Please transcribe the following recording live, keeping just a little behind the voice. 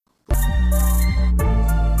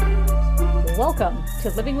Welcome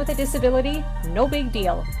to Living with a Disability, No Big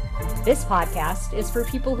Deal. This podcast is for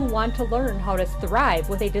people who want to learn how to thrive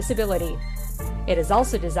with a disability. It is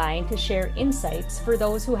also designed to share insights for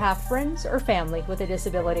those who have friends or family with a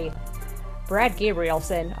disability. Brad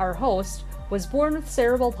Gabrielson, our host, was born with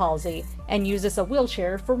cerebral palsy and uses a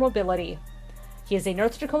wheelchair for mobility. He is a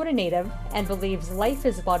North Dakota native and believes life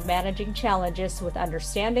is about managing challenges with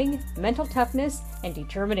understanding, mental toughness, and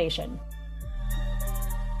determination.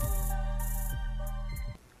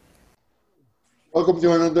 Welcome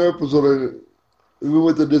to another episode of Living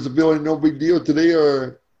with a Disability, No Big Deal.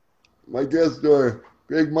 Today, my guests are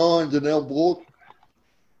Greg Mull and Janelle Bolt.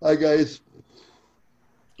 Hi, guys.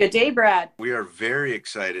 Good day, Brad. We are very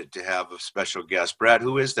excited to have a special guest. Brad,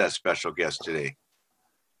 who is that special guest today?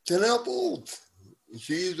 Janelle Bolt.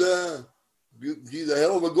 She's a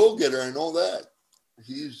hell of a go-getter, I know that.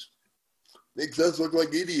 She's makes us look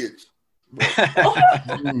like idiots.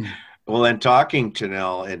 Well, in talking to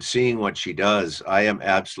Nell and seeing what she does, I am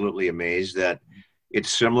absolutely amazed that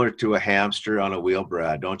it's similar to a hamster on a wheel,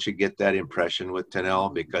 Brad. Don't you get that impression with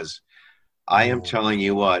Tanel? Because I am telling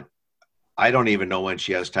you what, I don't even know when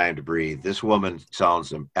she has time to breathe. This woman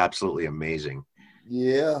sounds absolutely amazing.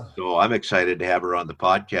 Yeah. So I'm excited to have her on the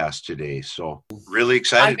podcast today. So really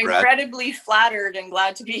excited, I'm Brad. incredibly flattered and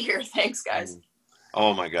glad to be here. Thanks, guys.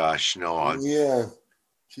 Oh my gosh, no. Yeah.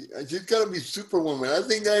 She's got to be Superwoman. I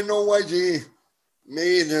think I know why she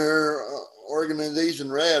made her organization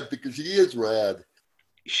rad, because she is rad.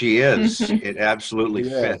 She is. It absolutely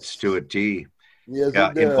fits to a T. Yes,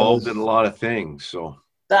 yeah, involved in a lot of things. So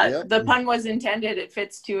the pun was intended. It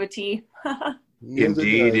fits to a T. Yes,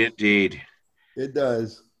 indeed. It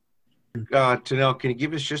does. Tanel, can you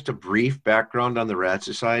give us just a brief background on the Rad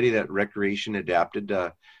Society, that recreation adapted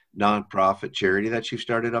nonprofit charity that you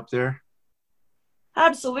started up there?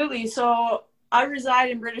 Absolutely. So I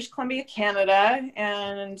reside in British Columbia, Canada,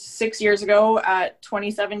 and 6 years ago, at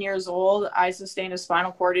 27 years old, I sustained a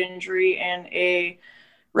spinal cord injury in a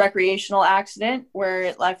recreational accident where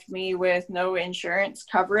it left me with no insurance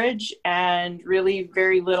coverage and really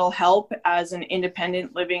very little help as an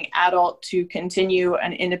independent living adult to continue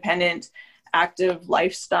an independent, active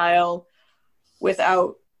lifestyle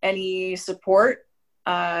without any support.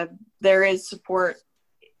 There is support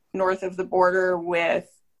north of the border with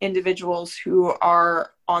individuals who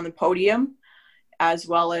are on the podium, as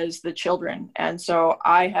well as the children. And so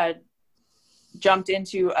I had jumped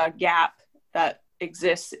into a gap that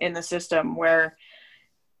exists in the system where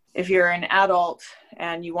if you're an adult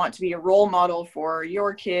and you want to be a role model for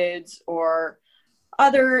your kids or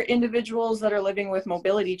other individuals that are living with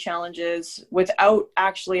mobility challenges without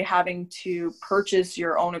actually having to purchase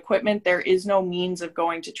your own equipment, there is no means of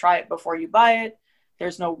going to try it before you buy it.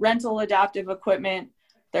 There's no rental adaptive equipment.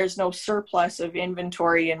 There's no surplus of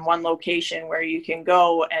inventory in one location where you can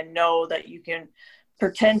go and know that you can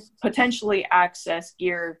potentially access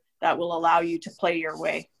gear that will allow you to play your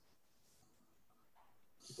way.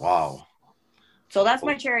 Wow. So that's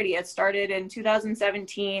my charity. It started in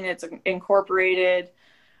 2017. It's an incorporated,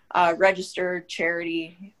 registered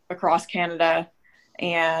charity across Canada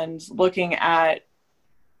and looking at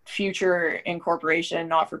future incorporation,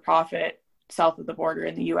 not-for-profit, south of the border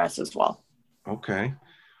in the U.S. as well. Okay.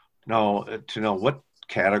 Now, to know what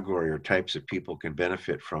category or types of people can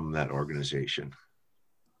benefit from that organization?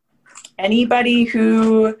 Anybody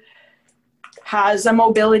who has a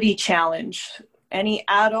mobility challenge, any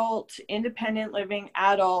adult, independent living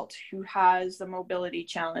adult who has a mobility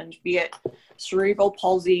challenge, be it cerebral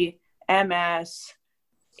palsy, MS,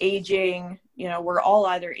 aging, we're all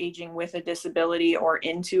either aging with a disability or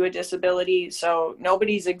into a disability. So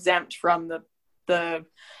nobody's exempt from the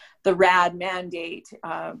RAD mandate,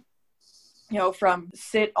 from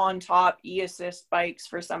sit on top e-assist bikes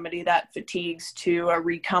for somebody that fatigues to a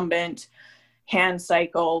recumbent hand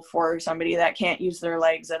cycle for somebody that can't use their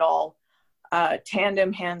legs at all.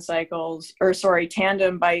 Tandem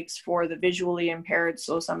bikes for the visually impaired,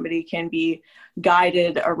 so somebody can be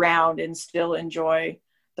guided around and still enjoy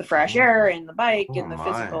the fresh air and the bike and the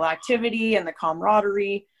physical activity and the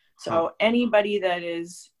camaraderie. So anybody that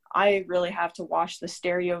is, I really have to wash the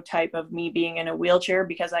stereotype of me being in a wheelchair,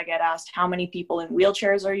 because I get asked, how many people in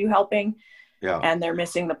wheelchairs are you helping? Yeah. And they're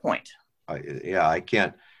missing the point. I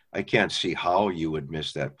can't see how you would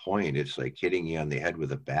miss that point. It's like hitting you on the head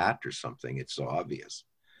with a bat or something. It's so obvious.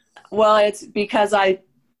 Well, it's because I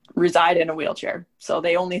reside in a wheelchair. So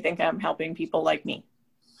they only think I'm helping people like me.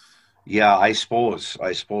 Yeah, I suppose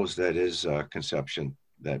that is a conception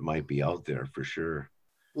that might be out there for sure.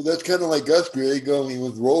 Well, that's kind of like us, Greg, going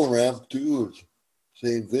with roll ramp too.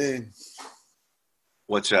 Same thing.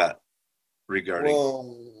 What's that regarding?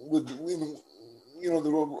 Well, with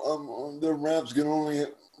the ramps can only,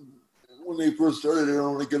 when they first started, they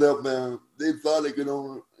only could help them. They thought they could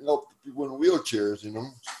only help people in wheelchairs,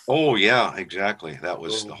 Oh yeah, exactly. That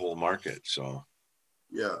was the whole market. So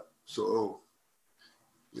yeah. So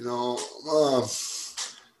I'm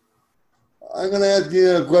going to ask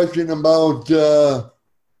you a question about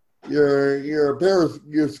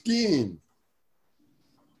your skiing.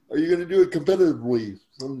 Are you going to do it competitively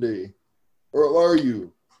someday, or are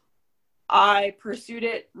you? I pursued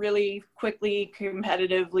it really quickly,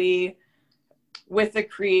 competitively, with the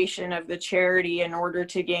creation of the charity in order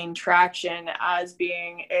to gain traction as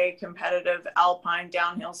being a competitive alpine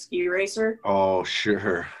downhill ski racer. Oh,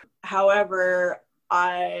 sure. However,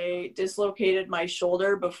 I dislocated my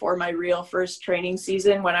shoulder before my real first training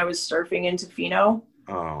season when I was surfing in Tofino.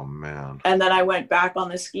 Oh, man. And then I went back on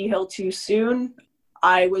the ski hill too soon.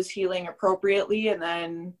 I was healing appropriately, and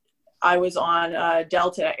then I was on a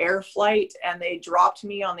Delta Air flight, and they dropped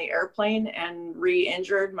me on the airplane and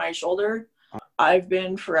re-injured my shoulder. I've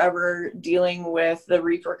been forever dealing with the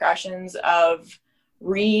repercussions of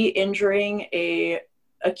re-injuring a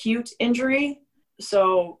acute injury.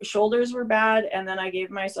 So shoulders were bad, and then I gave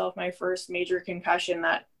myself my first major concussion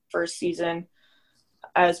that first season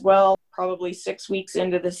as well. Probably 6 weeks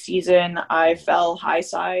into the season, I fell high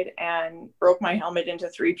side and broke my helmet into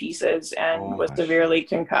 3 pieces and was severely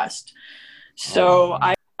concussed. So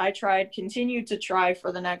I continued to try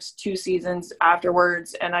for the next 2 seasons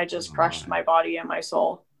afterwards, and I just crushed my body and my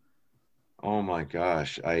soul. Oh my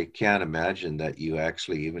gosh. I can't imagine that you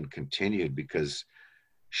actually even continued, because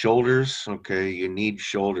shoulders, okay, you need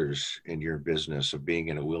shoulders in your business of being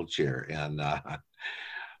in a wheelchair. And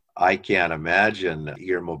I can't imagine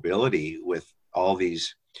your mobility with all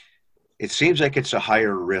these. It seems like it's a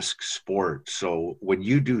higher risk sport. So when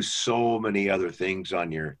you do so many other things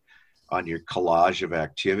on your collage of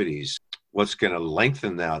activities, what's going to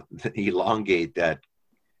lengthen that, elongate that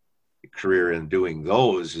career in doing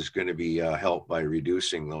those is going to be helped by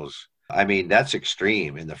reducing those. I mean, that's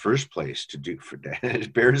extreme in the first place to do. For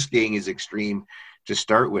bear skiing is extreme to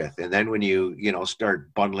start with. And then when you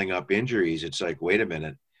start bundling up injuries, it's like, wait a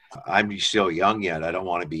minute, I'm still young yet. I don't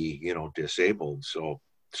want to be, disabled. So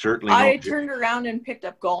certainly. I turned around and picked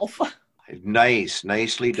up golf.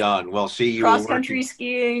 Nicely done. Well, see, you cross country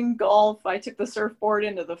skiing, golf. I took the surfboard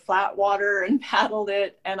into the flat water and paddled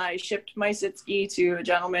it, and I shipped my sit ski to a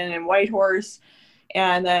gentleman in Whitehorse.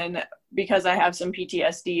 And then because I have some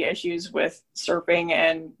PTSD issues with surfing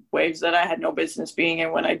and waves that I had no business being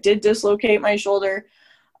in, when I did dislocate my shoulder,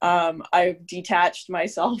 I detached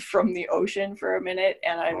myself from the ocean for a minute,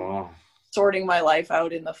 and I'm sorting my life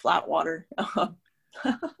out in the flat water.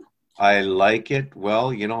 I like it. Well,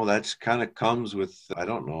 that's kind of comes with, I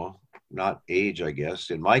don't know, not age, I guess.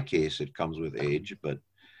 In my case, it comes with age, but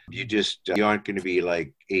you aren't going to be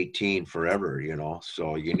like 18 forever,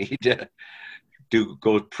 so you need to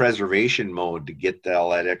go preservation mode to get all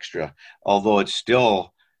that extra. Although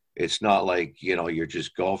it's not like, you're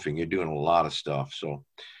just golfing, you're doing a lot of stuff. So,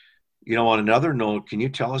 on another note, can you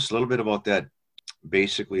tell us a little bit about that,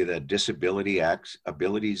 basically that disability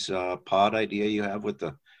abilities pod idea you have with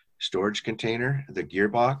the storage container, the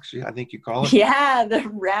gearbox, I think you call it? Yeah, the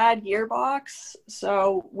RAD gearbox.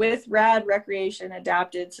 So with RAD Recreation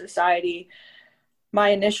Adapted Society, my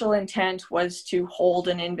initial intent was to hold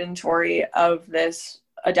an inventory of this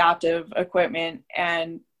adaptive equipment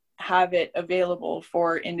and have it available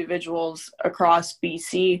for individuals across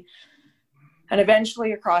BC and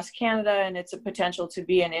eventually across Canada. And it's a potential to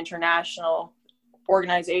be an international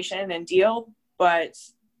organization and deal, but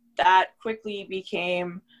that quickly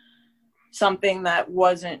became something that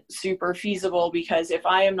wasn't super feasible, because if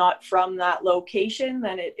I am not from that location,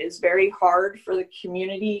 then it is very hard for the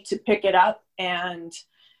community to pick it up and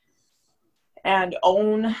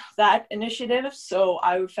own that initiative. So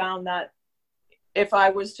I found that if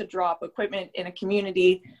I was to drop equipment in a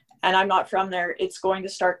community and I'm not from there, it's going to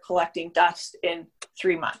start collecting dust in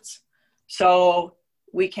 3 months. So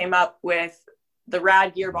we came up with the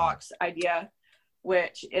RAD gearbox idea,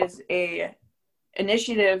 which is a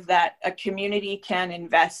initiative that a community can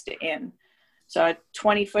invest in. So a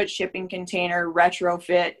 20-foot shipping container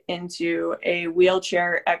retrofit into a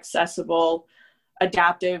wheelchair accessible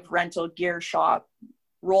adaptive rental gear shop,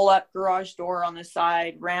 roll up garage door on the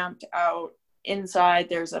side, ramped out. Inside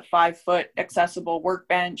there's a 5-foot accessible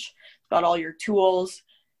workbench, got all your tools.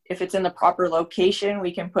 If it's in the proper location,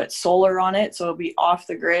 we can put solar on it, so it'll be off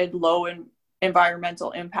the grid, low in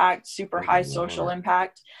environmental impact, super high social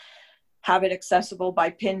impact. have it accessible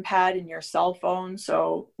by pin pad in your cell phone.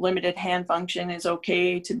 So limited hand function is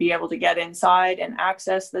okay to be able to get inside and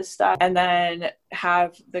access this stuff. And then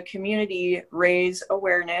have the community raise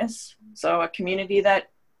awareness. So a community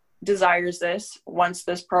that desires this, once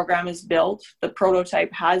this program is built, the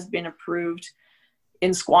prototype has been approved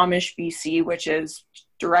in Squamish, BC, which is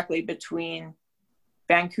directly between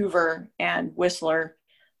Vancouver and Whistler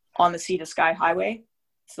on the Sea to Sky Highway.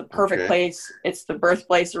 It's the perfect place. It's the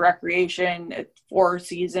birthplace of recreation. It's 4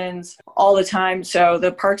 seasons all the time. So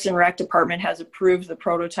the Parks and Rec department has approved the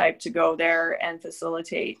prototype to go there and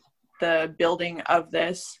facilitate the building of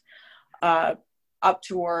this up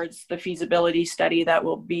towards the feasibility study that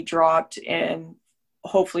will be dropped in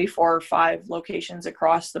hopefully 4 or 5 locations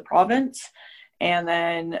across the province. And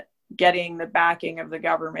then getting the backing of the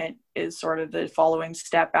government is sort of the following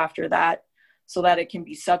step after that, so that it can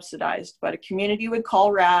be subsidized. But a community would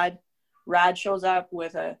call RAD. RAD shows up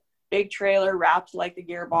with a big trailer wrapped like the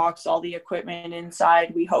gearbox, all the equipment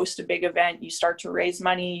inside. We host a big event. You start to raise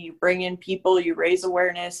money, you bring in people, you raise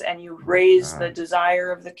awareness, and you raise the desire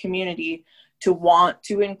of the community to want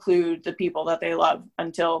to include the people that they love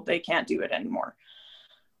until they can't do it anymore.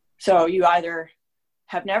 So you either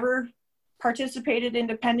have never participated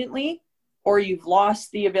independently, or you've lost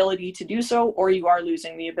the ability to do so, or you are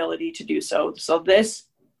losing the ability to do so. So this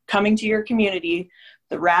coming to your community,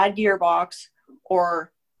 the RAD gearbox,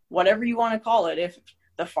 or whatever you want to call it, if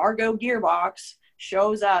the Fargo gearbox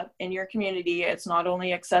shows up in your community, it's not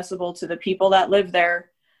only accessible to the people that live there,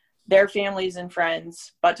 their families and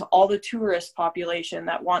friends, but to all the tourist population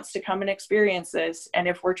that wants to come and experience this. And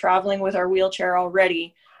if we're traveling with our wheelchair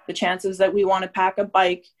already, the chances that we want to pack a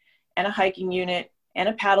bike and a hiking unit and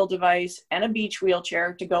a paddle device and a beach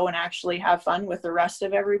wheelchair to go and actually have fun with the rest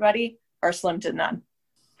of everybody are slim to none.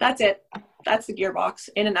 That's it. That's the gearbox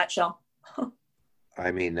in a nutshell.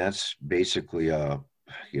 I mean, that's basically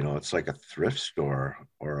it's like a thrift store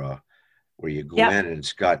or where you go in and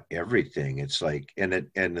it's got everything. It's like, and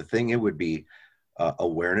the thing, it would be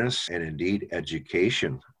awareness and indeed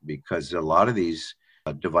education, because a lot of these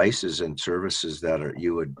devices and services that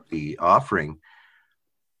you would be offering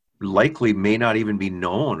likely may not even be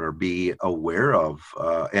known or be aware of.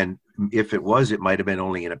 And if it was, it might have been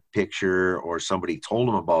only in a picture or somebody told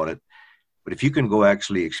them about it. But if you can go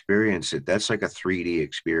actually experience it, that's like a 3D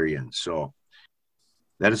experience. So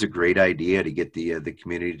that is a great idea to get the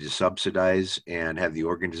community to subsidize and have the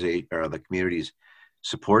organization or the communities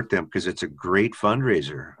support them, because it's a great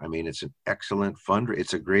fundraiser. I mean, it's an excellent fundraiser.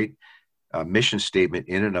 It's a great mission statement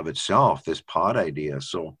in and of itself, this pod idea.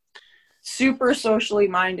 So super socially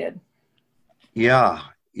minded. Yeah.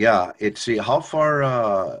 It's how far,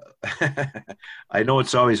 I know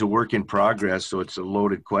it's always a work in progress, so it's a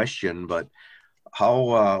loaded question, but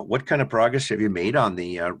what kind of progress have you made on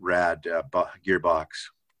the RAD gearbox?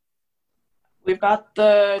 We've got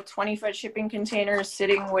the 20-foot shipping containers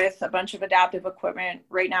sitting with a bunch of adaptive equipment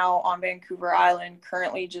right now on Vancouver Island,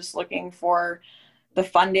 currently just looking for the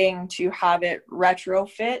funding to have it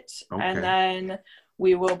retrofit. Okay. And then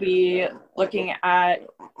we will be looking at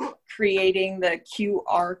creating the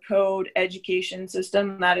QR code education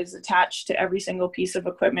system that is attached to every single piece of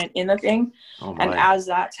equipment in the thing. Oh, and as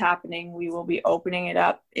that's happening, we will be opening it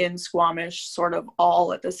up in Squamish sort of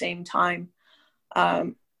all at the same time.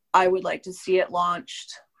 I would like to see it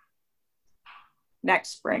launched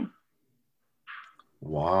next spring.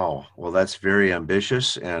 Wow. Well, that's very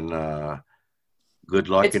ambitious, and good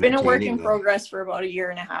luck. It's been a work in progress for about 1.5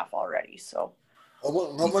 years already. So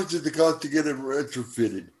how much does it cost to get it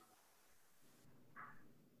retrofitted?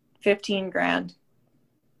 $15,000.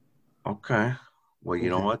 Okay. Well, you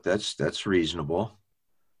know what? That's reasonable.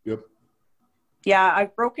 Yep. Yeah,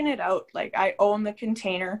 I've broken it out. Like, I own the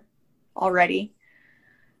container already,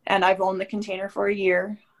 and I've owned the container for 1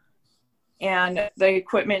 year. And the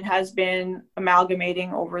equipment has been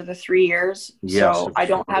amalgamating over the 3 years. Yes, so I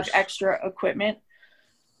don't have extra equipment,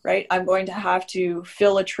 right? I'm going to have to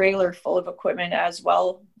fill a trailer full of equipment as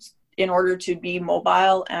well in order to be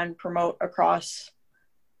mobile and promote across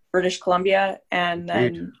British Columbia, and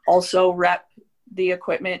then also rep the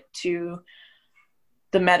equipment to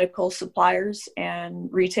the medical suppliers and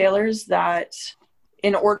retailers that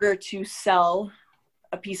in order to sell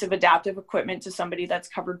a piece of adaptive equipment to somebody that's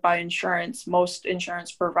covered by insurance, most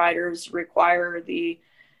insurance providers require the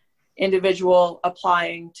individual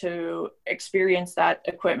applying to experience that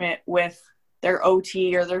equipment with their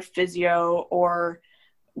OT or their physio or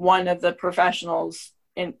one of the professionals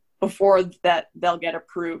before that they'll get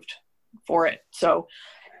approved for it. So,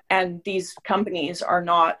 and these companies are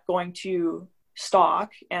not going to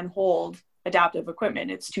stock and hold adaptive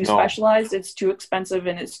equipment. It's too No. specialized, it's too expensive,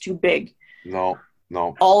 and it's too big. No.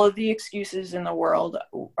 All of the excuses in the world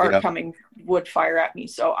are Yep. coming wood fire at me.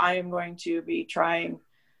 So I am going to be trying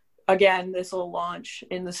again. This will launch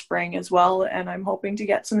in the spring as well, and I'm hoping to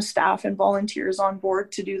get some staff and volunteers on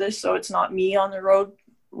board to do this, so it's not me on the road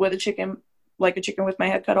with a chicken with my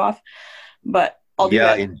head cut off. But I'll do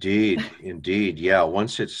Yeah, that. indeed. Yeah,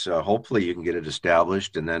 once it's hopefully you can get it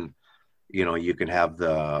established, and then you can have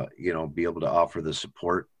be able to offer the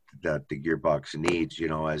support that the gearbox needs,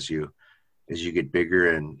 as you get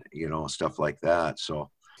bigger and stuff like that.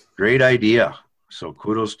 So great idea. So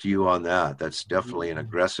kudos to you on that. That's definitely an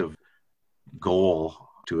aggressive goal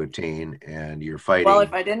to attain, and you're fighting. Well,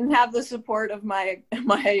 if I didn't have the support of my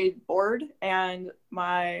board and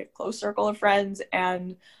my close circle of friends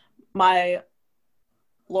and my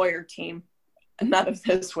lawyer team, none of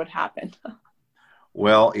this would happen.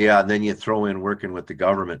 Well, yeah, and then you throw in working with the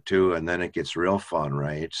government too, and then it gets real fun,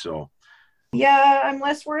 right? So yeah, I'm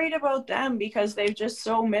less worried about them because they've just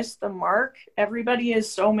so missed the mark. Everybody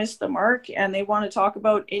has so missed the mark, and they want to talk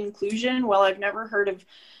about inclusion. Well, I've never heard of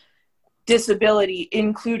disability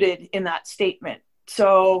included in that statement.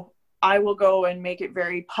 So I will go and make it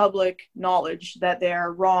very public knowledge that they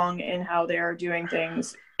are wrong in how they are doing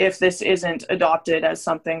things if this isn't adopted as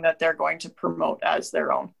something that they're going to promote as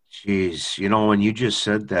their own. Jeez, when you just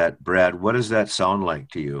said that, Brad, what does that sound like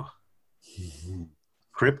to you?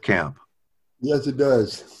 Crip camp. Yes, it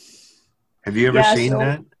does. Have you ever seen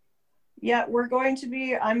that? Yeah,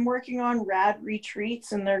 I'm working on rad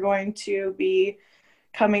retreats, and they're going to be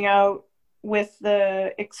coming out with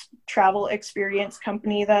the travel experience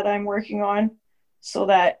company that I'm working on, so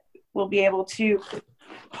that we'll be able to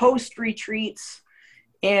host retreats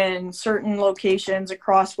in certain locations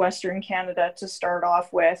across Western Canada to start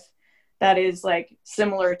off with. That is like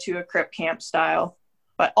similar to a Crip camp style.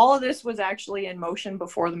 But all of this was actually in motion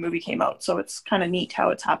before the movie came out. So it's kind of neat how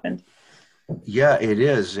it's happened. Yeah, it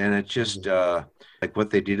is. And it just like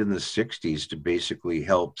what they did in the 60s to basically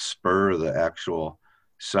help spur the actual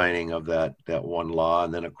signing of that one law.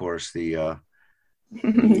 And then, of course, the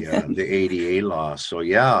ADA law. So,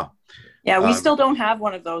 yeah. Yeah, we still don't have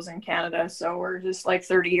one of those in Canada. So we're just like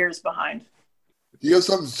 30 years behind. Do you have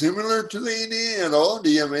something similar to the ADA at all?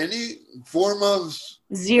 Do you have any form of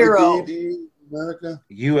Zero? Like the ADA in America?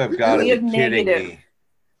 You have got to be kidding negative. me.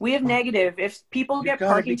 We have negative. If people get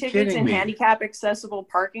parking tickets in handicap accessible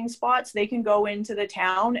parking spots, they can go into the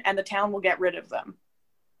town and the town will get rid of them.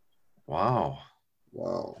 Wow.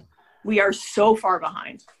 We are so far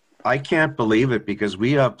behind. I can't believe it, because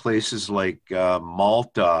we have places like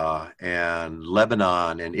Malta and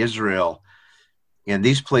Lebanon and Israel, and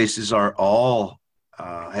these places are all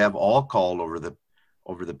have all called over the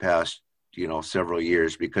past several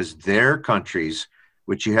years, because their countries,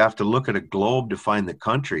 which you have to look at a globe to find the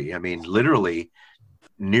country. I mean, literally,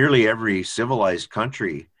 nearly every civilized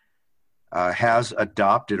country has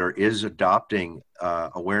adopted or is adopting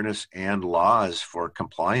awareness and laws for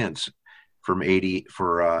compliance for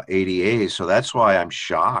ADA. So that's why I'm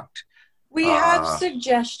shocked. We have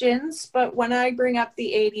suggestions, but when I bring up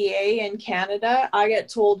the ADA in Canada, I get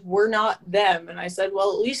told we're not them. And I said,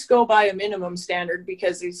 well, at least go by a minimum standard,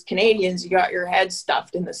 because these Canadians, you got your head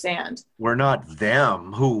stuffed in the sand. We're not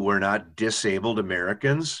them. Who? We're not disabled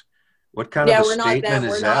Americans? What kind of a statement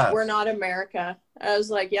is that? We're not America. I was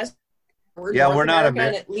like, yes, we're not America,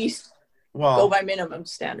 and at least go by minimum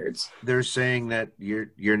standards. They're saying that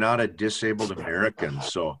you're not a disabled American.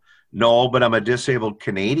 So no, but I'm a disabled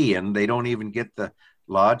Canadian. They don't even get the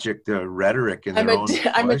logic, the rhetoric in their own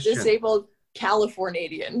question. I'm a disabled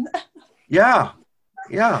Californian. Yeah.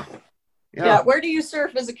 Where do you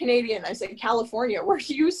surf as a Canadian? I said, California. Where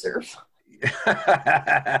do you surf?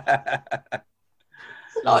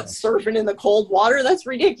 Not surfing in the cold water. That's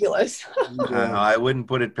ridiculous. I wouldn't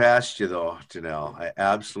put it past you, though, Janelle. I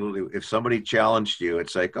absolutely. If somebody challenged you,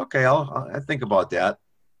 it's like, okay, I think about that.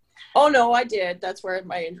 Oh no, I did. That's where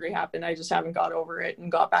my injury happened. I just haven't got over it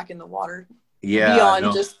and got back in the water. Yeah.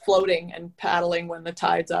 Beyond just floating and paddling when the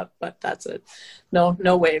tide's up, but that's it. No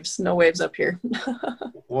waves up here.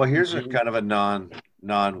 Well, here's a kind of a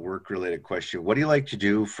non-work related question. What do you like to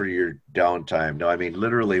do for your downtime? No, I mean,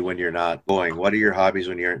 literally when you're not going, what are your hobbies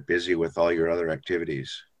when you aren't busy with all your other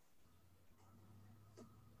activities?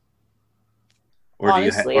 Or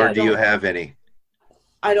Honestly, do you have any?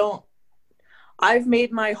 I don't. I've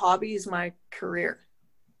made my hobbies my career.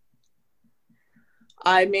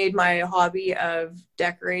 I made my hobby of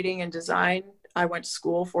decorating and design. I went to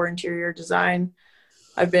school for interior design.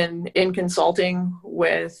 I've been in consulting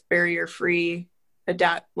with barrier-free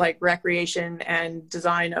recreation and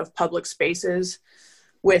design of public spaces.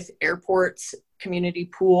 with airports, community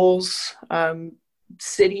pools,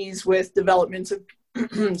 cities with developments of,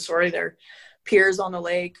 their piers on the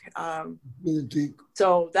lake.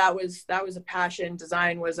 So that was a passion.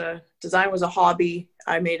 Design was a hobby.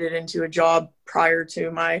 I made it into a job prior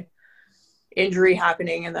to my injury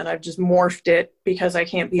happening, and then I've just morphed it because I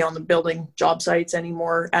can't be on the building job sites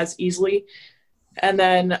anymore as easily. And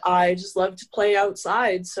then I just love to play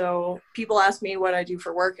outside. So people ask me what I do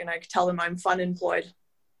for work, and I tell them I'm fun employed.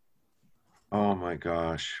 Oh my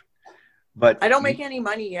gosh. But I don't make any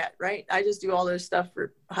money yet, right? I just do all this stuff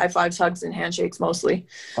for high fives, hugs, and handshakes mostly.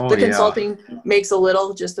 The consulting makes a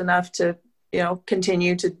little, just enough to,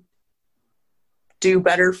 continue to do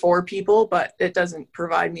better for people, but it doesn't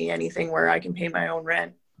provide me anything where I can pay my own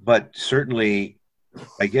rent. But certainly,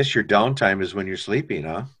 I guess your downtime is when you're sleeping,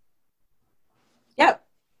 huh? Yep.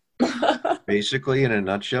 Basically, in a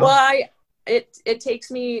nutshell. Well, it takes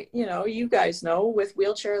me, you guys know, with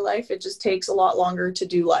wheelchair life, it just takes a lot longer to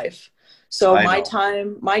do life. So my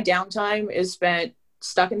downtime is spent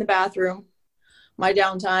stuck in the bathroom. My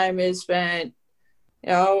downtime is spent,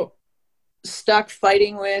 stuck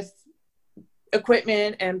fighting with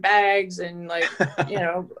equipment and bags and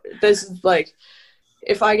this is like,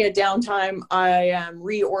 if I get downtime, I am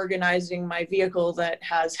reorganizing my vehicle that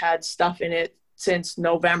has had stuff in it since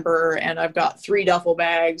November, and I've got 3 duffel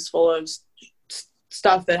bags full of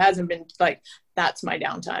stuff that hasn't been that's my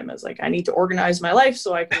downtime. I was like, I need to organize my life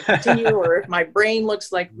so I can continue. Or if my brain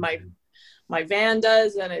looks like my van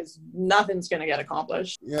does, then nothing's going to get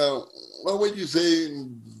accomplished. Yeah. What would you say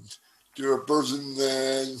to a person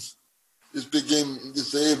that just became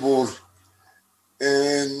disabled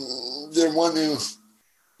and they're wondering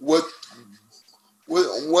what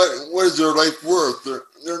is their life worth?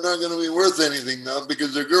 They're not going to be worth anything now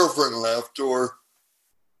because their girlfriend left or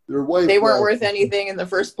their wife. They weren't worth anything in the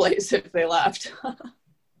first place if they left.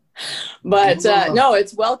 But no,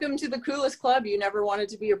 it's welcome to the coolest club you never wanted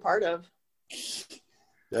to be a part of.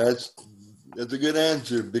 That's a good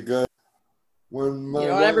answer, because when you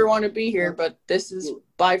don't ever want to be here, but this is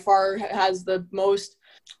by far has the most,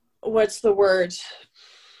 what's the word?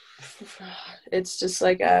 It's just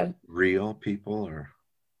like a real people, or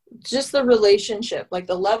just the relationship, like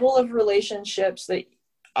the level of relationships that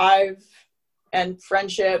and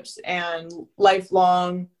friendships and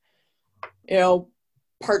lifelong,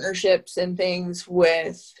 partnerships and things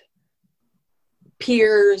with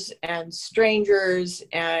peers and strangers.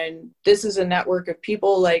 And this is a network of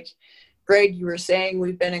people, like Greg, you were saying,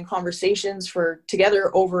 we've been in conversations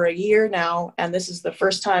together over a year now. And this is the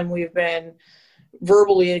first time we've been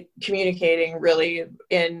verbally communicating really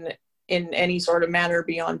in any sort of manner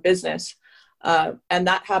beyond business. And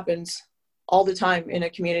that happens all the time in a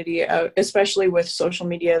community, especially with social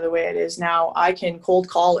media the way it is now. I can cold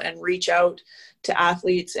call and reach out to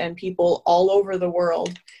athletes and people all over the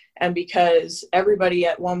world. And because everybody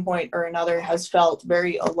at one point or another has felt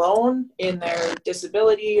very alone in their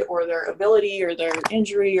disability or their ability or their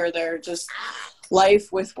injury or their just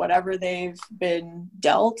life with whatever they've been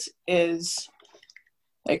dealt, is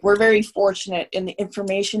like, we're very fortunate in the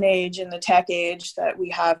information age and the tech age that we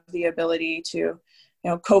have the ability to,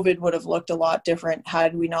 COVID would have looked a lot different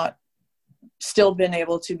had we not still been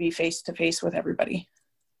able to be face to face with everybody.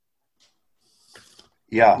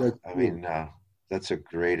 Yeah. I mean, that's a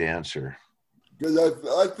great answer. Because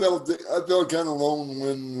I felt kind of alone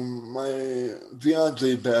when my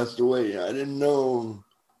fiance passed away. I didn't know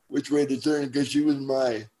which way to turn, because she was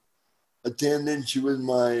my attendant. She was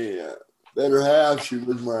my better half. She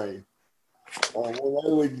was my, I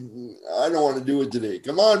don't want to do it today.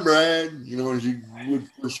 Come on, Brad. She would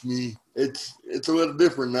push me. It's a little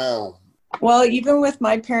different now. Well, even with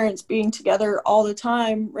my parents being together all the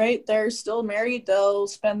time, right? They're still married. They'll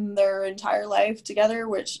spend their entire life together,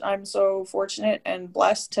 which I'm so fortunate and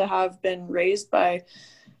blessed to have been raised by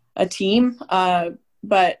a team.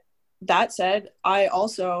 But that said, I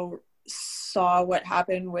also saw what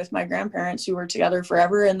happened with my grandparents who were together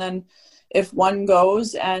forever. And then if one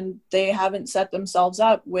goes and they haven't set themselves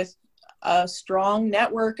up with a strong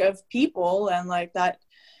network of people and like that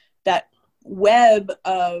web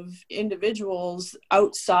of individuals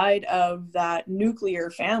outside of that nuclear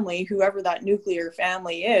family, whoever that nuclear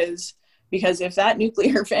family is, because if that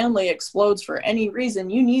nuclear family explodes for any reason,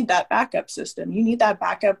 you need that backup system. You need that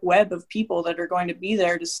backup web of people that are going to be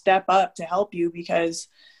there to step up to help you, because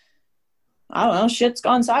I don't know, shit's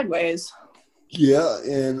gone sideways. Yeah,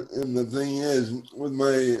 and the thing is, with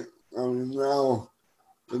now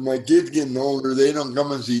with my kids getting older, they don't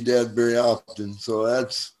come and see Dad very often, so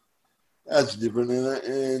that's different.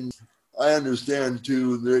 And I understand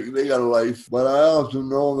too. They got a life, but I also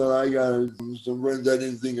know that I got some friends I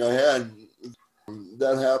didn't think I had.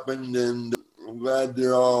 That happened, and I'm glad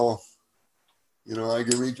they're all, I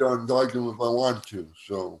can reach out and talk to them if I want to.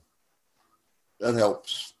 So that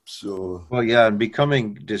helps. So well, yeah, and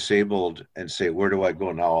becoming disabled and say, where do I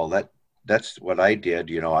go now? That's what I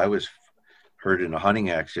did. I was hurt in a hunting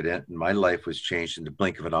accident, and my life was changed in the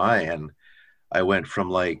blink of an eye, and I went from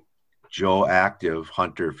like Joe active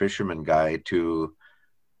hunter fisherman guy to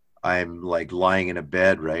I'm like lying in a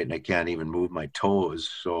bed, right, and I can't even move my toes.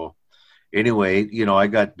 So anyway, I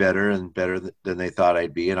got better and better than they thought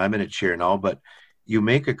I'd be, and I'm in a chair now. But you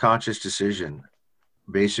make a conscious decision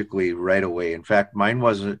basically right away. In fact, mine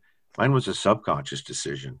was a subconscious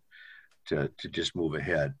decision to just move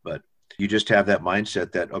ahead. But you just have that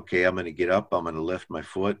mindset that, okay, I'm going to get up, I'm going to lift my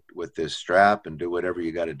foot with this strap and do whatever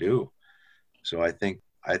you got to do. So I think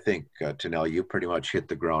Tanel, you pretty much hit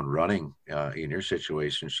the ground running in your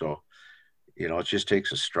situation. So, it just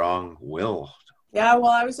takes a strong will. Yeah,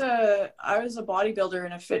 well, I was a bodybuilder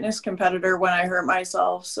and a fitness competitor when I hurt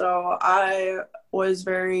myself. So I was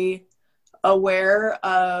very aware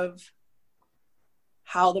of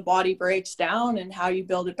how the body breaks down and how you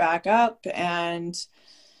build it back up and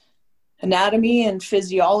anatomy and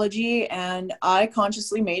physiology. And I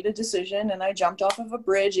consciously made a decision, and I jumped off of a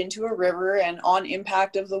bridge into a river, and on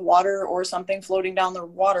impact of the water or something floating down the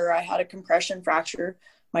water, I had a compression fracture,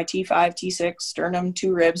 my T5, T6, sternum,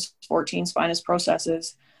 2 ribs, 14 spinous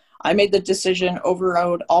processes. I made the decision,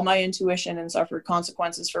 overrode all my intuition, and suffered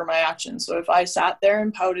consequences for my actions. So if I sat there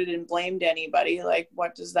and pouted and blamed anybody, like,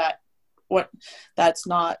 that's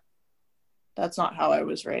not how I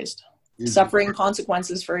was raised. Suffering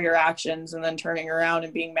consequences for your actions and then turning around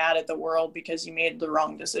and being mad at the world because you made the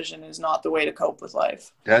wrong decision is not the way to cope with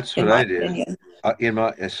life. That's what I did.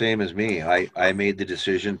 Same as me. I made the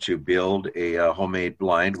decision to build a homemade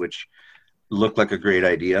blind, which looked like a great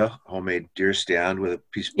idea. Homemade deer stand with a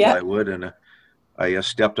piece of plywood, and I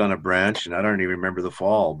stepped on a branch, and I don't even remember the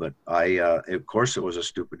fall, but of course it was a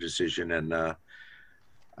stupid decision. And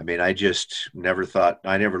I just never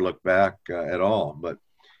looked back at all. But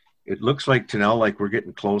it looks like, Tanel, like we're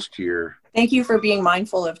getting close to your... Thank you for being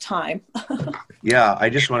mindful of time. Yeah, I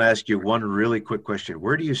just want to ask you one really quick question.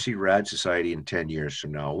 Where do you see Rad Society in 10 years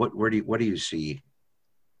from now? What do you see?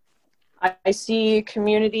 I see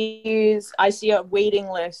communities. I see a waiting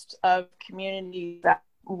list of communities that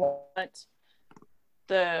want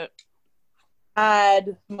the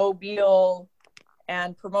ad, mobile,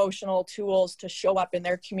 and promotional tools to show up in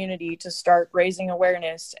their community to start raising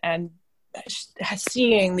awareness and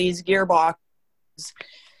seeing these gearboxes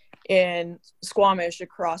in Squamish,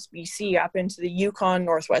 across BC, up into the Yukon,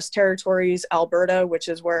 Northwest Territories, Alberta, which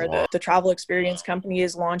is where the Travel Experience Company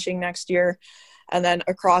is launching next year. And then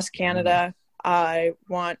across Canada, I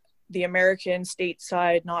want the American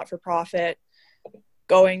stateside not-for-profit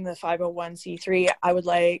going the 501c3. I would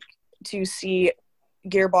like to see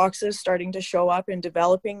gearboxes starting to show up in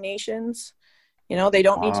developing nations. They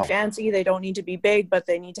don't need to fancy, they don't need to be big, but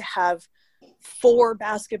they need to have 4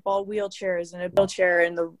 basketball wheelchairs and a wheelchair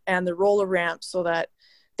and the roller ramp so that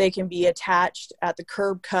they can be attached at the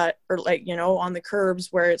curb cut, or on the curbs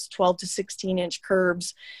where it's 12 to 16 inch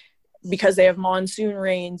curbs, because they have monsoon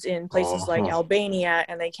rains in places like Albania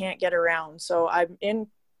and they can't get around. So I'm in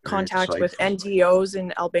contact with NGOs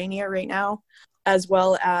in Albania right now, as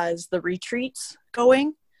well as the retreats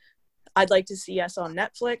going. I'd like to see us on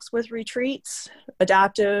Netflix with retreats,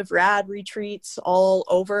 adaptive, rad retreats all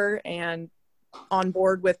over, and on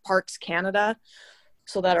board with Parks Canada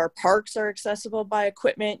so that our parks are accessible by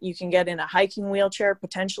equipment. You can get in a hiking wheelchair,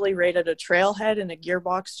 potentially right at a trailhead, and a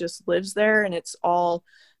gearbox just lives there, and it's all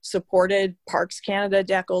supported. Parks Canada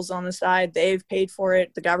decals on the side, they've paid for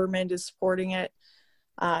it. The government is supporting it.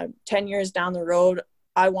 10 years down the road,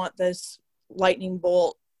 I want this lightning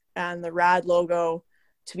bolt and the rad logo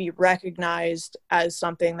to be recognized as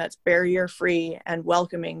something that's barrier free and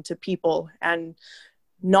welcoming to people, and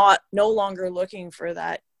no longer looking for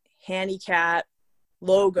that handicap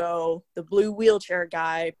logo, the blue wheelchair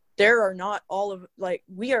guy. There are not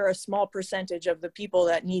we are a small percentage of the people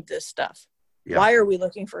that need this stuff. Yeah. Why are we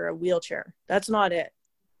looking for a wheelchair? That's not it.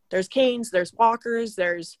 There's canes, there's walkers,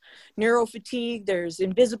 there's neuro fatigue, there's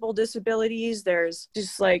invisible disabilities. There's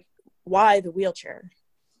just why the wheelchair?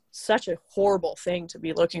 Such a horrible thing to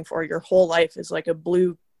be looking for. Your whole life is like a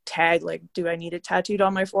blue tag. Do I need it tattooed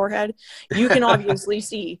on my forehead? You can obviously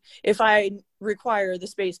see if I require the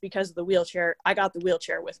space because of the wheelchair, I got the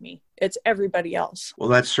wheelchair with me. It's everybody else. Well,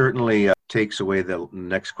 that certainly takes away the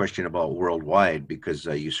next question about worldwide, because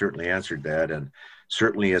you certainly answered that, and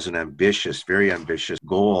certainly as an ambitious, very ambitious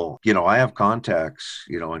goal. I have contacts,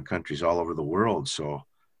 in countries all over the world, so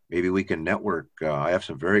maybe we can network. I have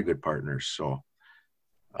some very good partners, so.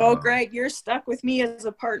 Greg, you're stuck with me as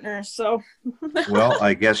a partner, so. Well,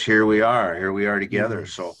 I guess here we are together.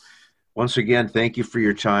 So once again, thank you for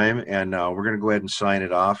your time, and we're going to go ahead and sign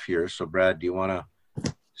it off here. So Brad, do you want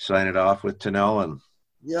to sign it off with Tanel? And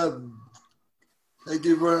yeah, thank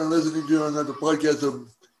you for listening to another podcast of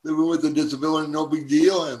Living with a Disability, No Big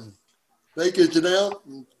Deal. And thank you,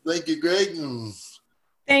 Tanel. Thank you, Greg. And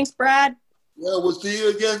thanks, Brad. Yeah, we'll see you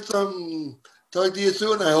again. Talk to you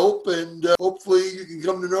soon, I hope, and hopefully you can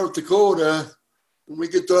come to North Dakota when we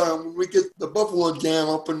get the Buffalo Jam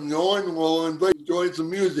up and going. We'll invite you to join some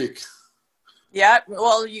music. Yeah,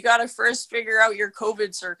 well, you got to first figure out your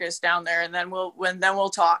COVID circus down there, and then we'll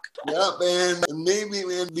talk. Yeah, man, and maybe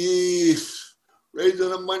be raising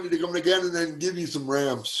enough money to come again and then give you some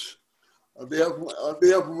ramps. I'll be up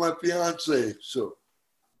with my fiance, so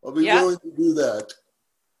I'll be willing to do that.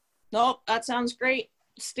 Nope, that sounds great.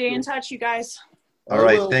 Stay in touch, you guys. All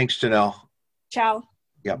right. Thanks, Tanel. Ciao.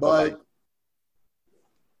 Yeah, bye.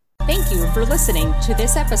 Thank you for listening to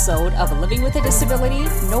this episode of Living with a Disability,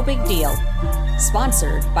 No Big Deal.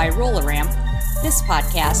 Sponsored by Roller Ramp, this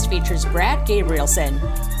podcast features Brad Gabrielson,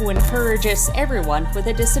 who encourages everyone with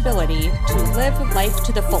a disability to live life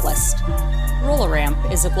to the fullest. Roller Ramp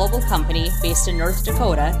is a global company based in North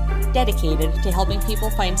Dakota dedicated to helping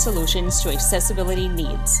people find solutions to accessibility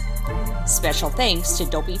needs. Special thanks to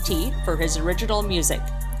Dopey T for his original music.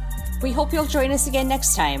 We hope you'll join us again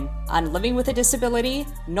next time on Living with a Disability,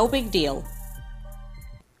 No Big Deal.